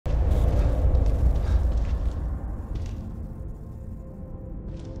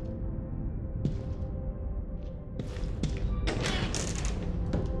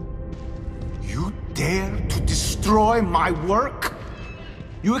dare to destroy my work?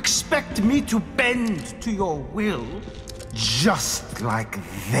 You expect me to bend to your will? Just like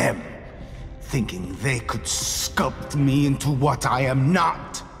them, thinking they could sculpt me into what I am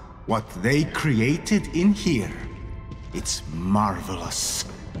not. What they created in here, it's marvelous.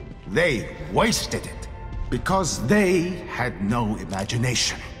 They wasted it because they had no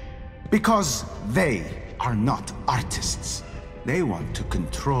imagination. Because they are not artists. They want to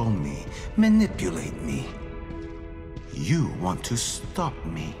control me, manipulate me. You want to stop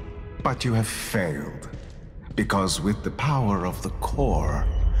me, but you have failed. Because with the power of the core,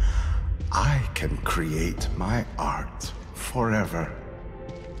 I can create my art forever.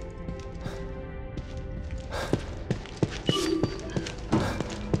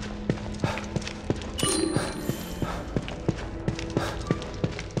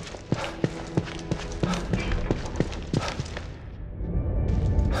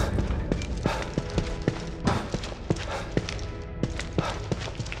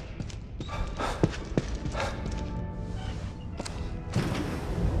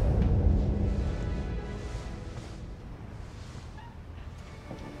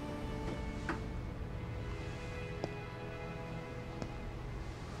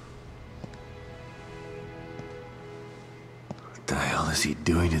 What the hell is he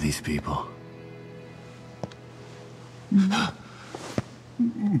doing to these people?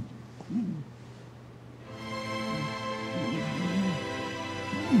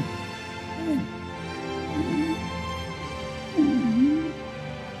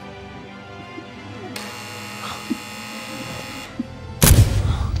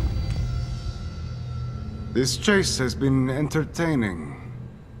 This chase has been entertaining.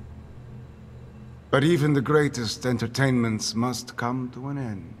 But even the greatest entertainments must come to an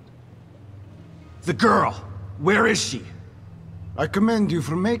end. The girl! Where is she? I commend you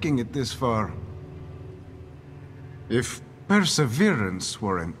for making it this far. If perseverance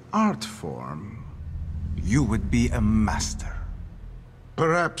were an art form, you would be a master.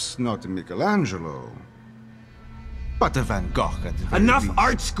 Perhaps not a Michelangelo, but a Van Gogh at the very Enough least.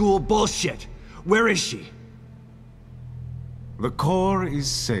 art school bullshit! Where is she? The core is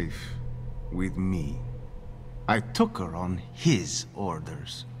safe with me. I took her on his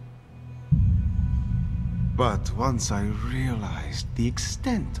orders. But once I realized the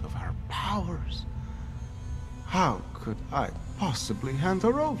extent of her powers, how could I possibly hand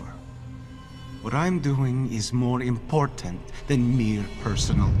her over? What I'm doing is more important than mere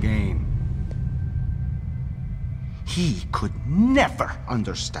personal gain. He could never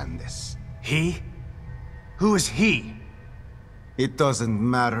understand this. He? Who is he? It doesn't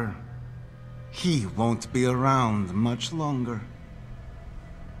matter. He won't be around much longer.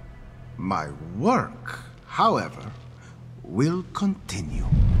 My work, however, will continue.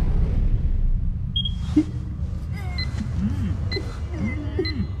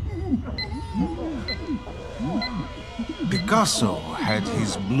 Picasso had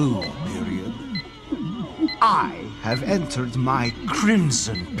his blue period. I have entered my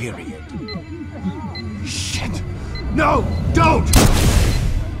crimson period. Shit! No! Don't!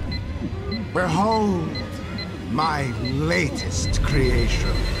 Behold, my latest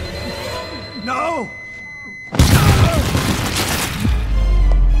creation. No!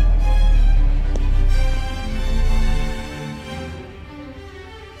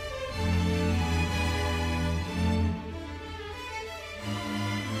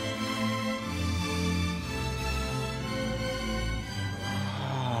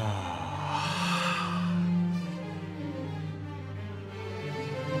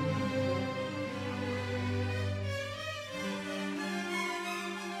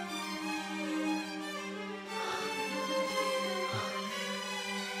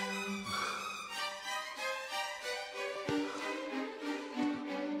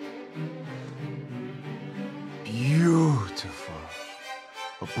 Beautiful.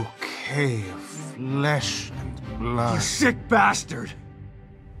 A bouquet of flesh and blood. You sick bastard!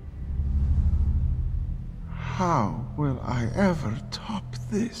 How will I ever top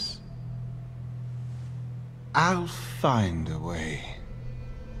this? I'll find a way.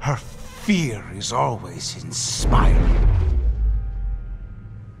 Her fear is always inspiring.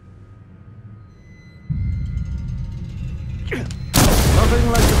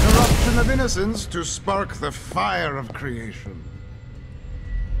 Nothing like the corruption of innocence to spark the fire of creation.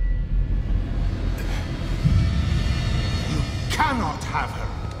 You cannot have her.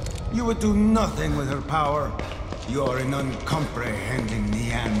 You would do nothing with her power. You are an uncomprehending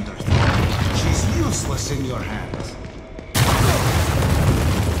Neanderthal. She's useless in your hands.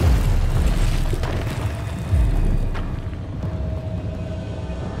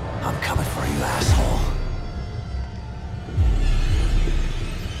 I'm coming for you, asshole.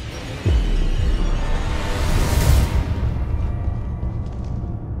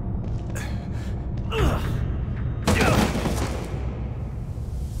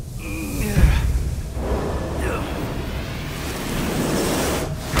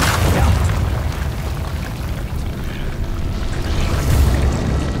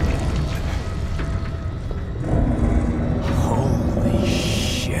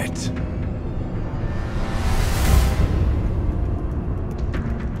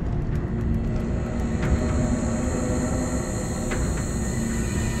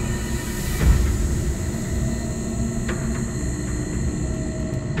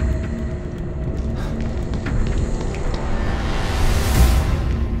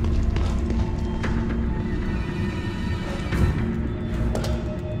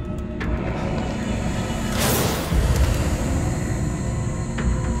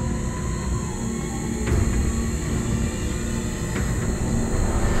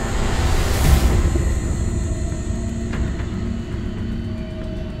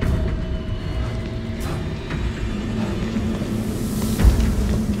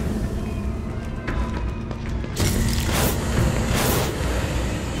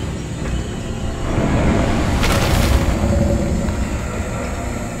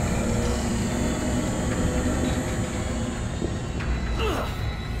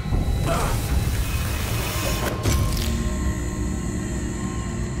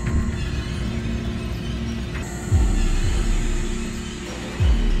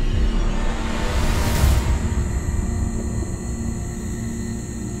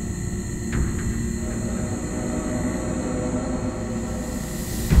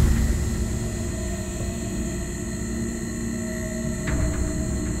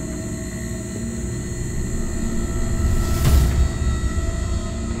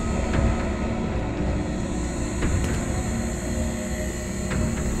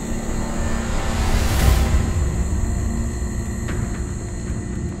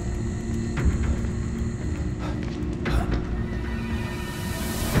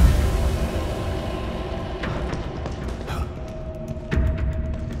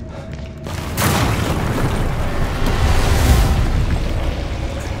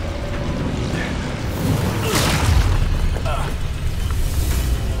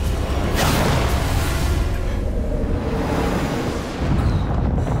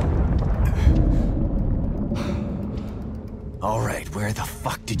 Where the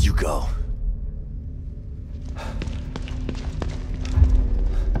fuck did you go?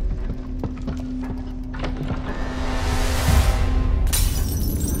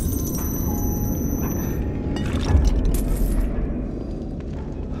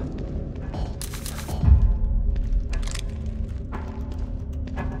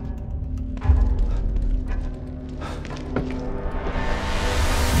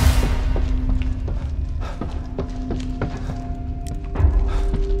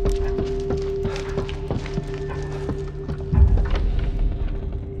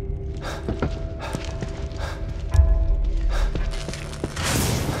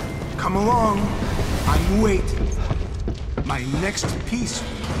 Come along. I'm waiting. My next piece will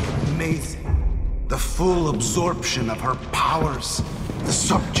be amazing. The full absorption of her powers, the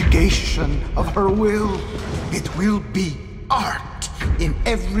subjugation of her will. It will be art in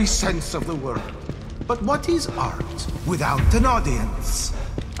every sense of the word. But what is art without an audience?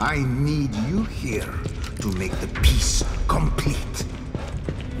 I need you here to make the piece complete.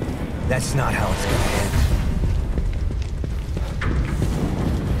 That's not how it's gonna end.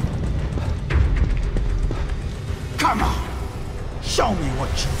 Come on! Show me what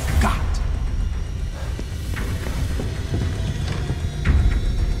you've got!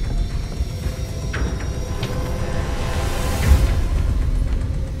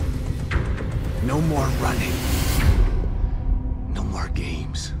 No more running. No more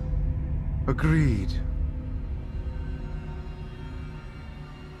games. Agreed.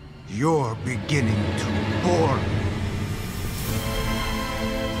 You're beginning to bore me.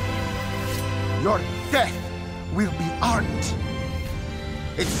 Your death will be art.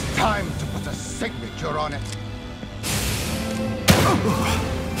 It's time to put a signature on it.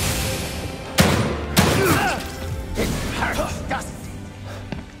 It hurts, doesn't it?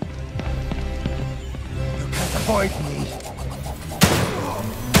 You can't avoid me.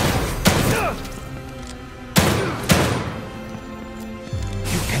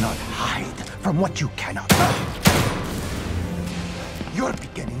 You cannot hide from what you cannot. You're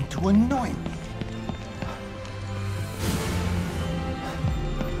beginning to annoy me.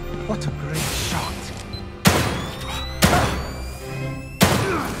 What a great shot.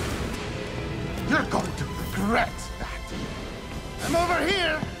 You're going to regret that. I'm over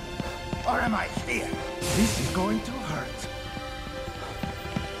here, or am I here? This is going to hurt.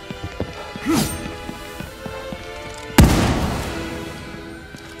 You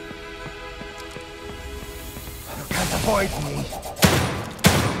can't avoid me.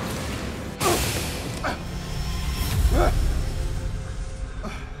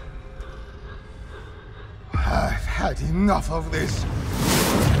 I've had enough of this.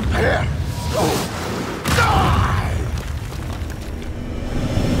 Here! Die!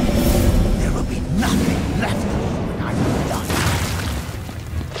 There will be nothing left when I'm done.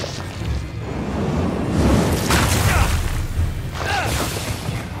 I'll take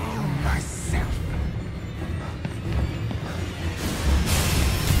care of you myself.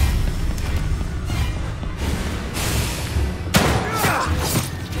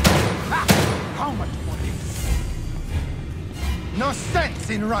 How much more can you take? No sense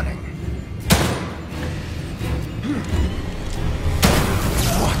in running.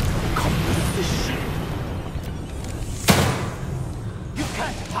 What composition! You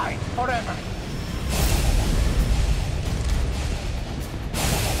can't hide forever.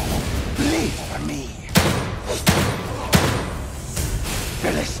 Bleed for me,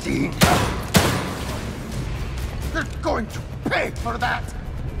 Philistine. You're going to pay for that.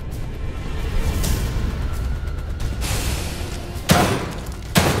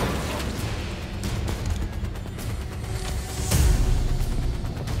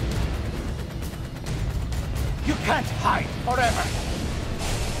 You can't hide forever.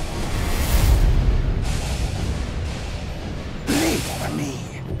 Bleed for me.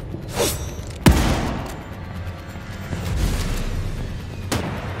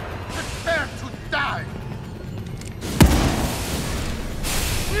 Prepare to die.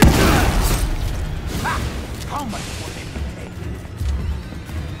 How much will it take?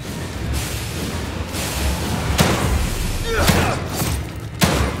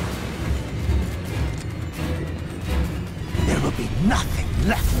 There will be nothing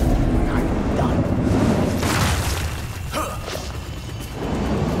left when I'm done.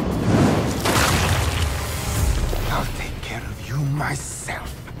 I'll take care of you myself.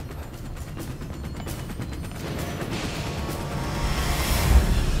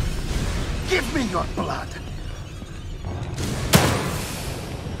 Give me your blood.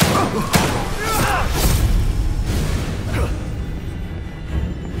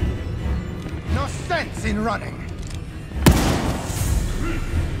 No sense in running.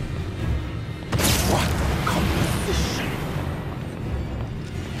 What composition!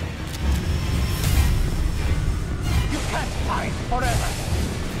 You can't hide forever!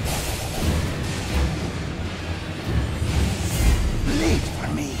 Bleed for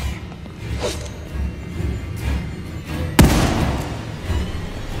me!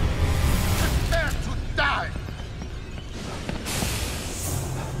 Prepare to die!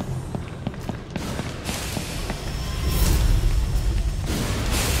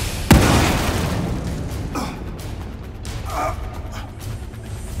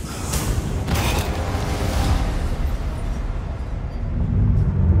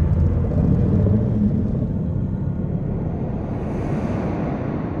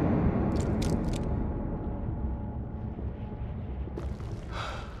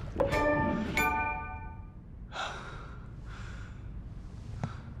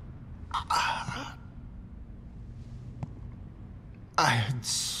 I had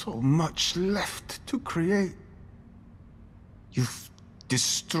so much left to create. You've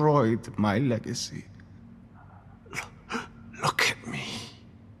destroyed my legacy. Look at me.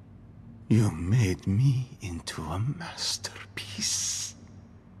 You made me into a masterpiece.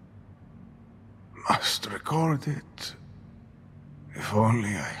 Must record it. If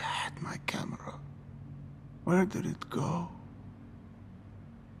only I had my camera. Where did it go?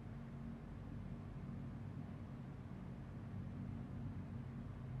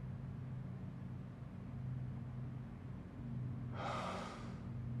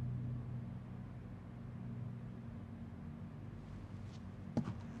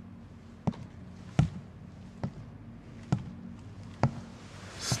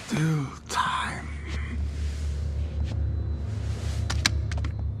 Still time.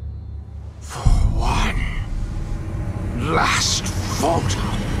 For one last photo.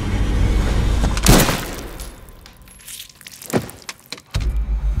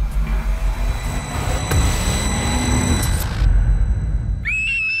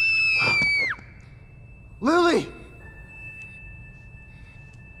 Lily!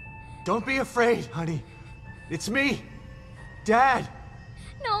 Don't be afraid, honey. It's me, Dad.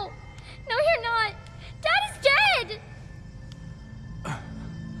 No, you're not. Dad is dead!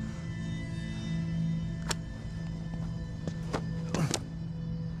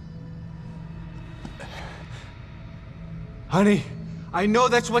 Honey, I know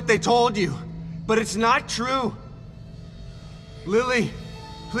that's what they told you, but it's not true. Lily,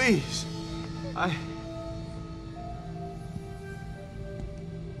 please.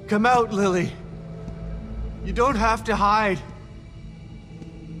 Come out, Lily. You don't have to hide.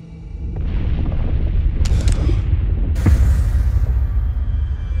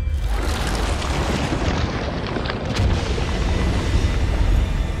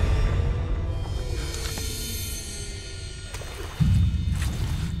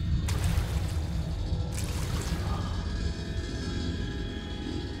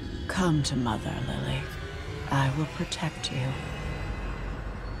 Come to Mother, Lily. I will protect you.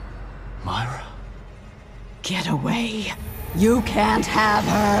 Myra? Get away! You can't have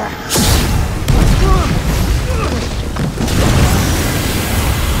her!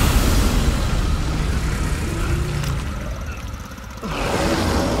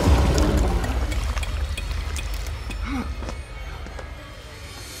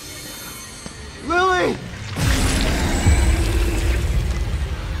 Lily!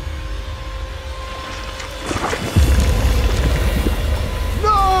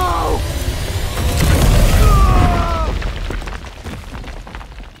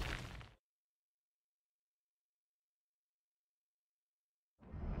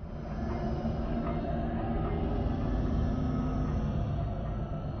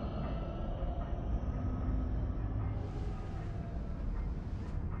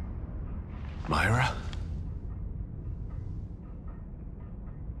 Myra?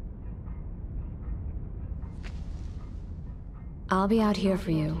 I'll be out here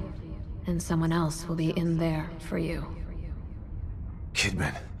for you, and someone else will be in there for you.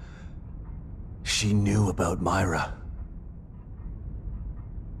 Kidman. She knew about Myra.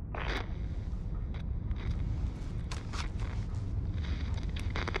 But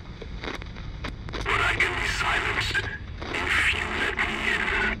I can be silenced if you let me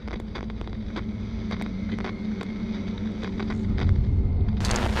in.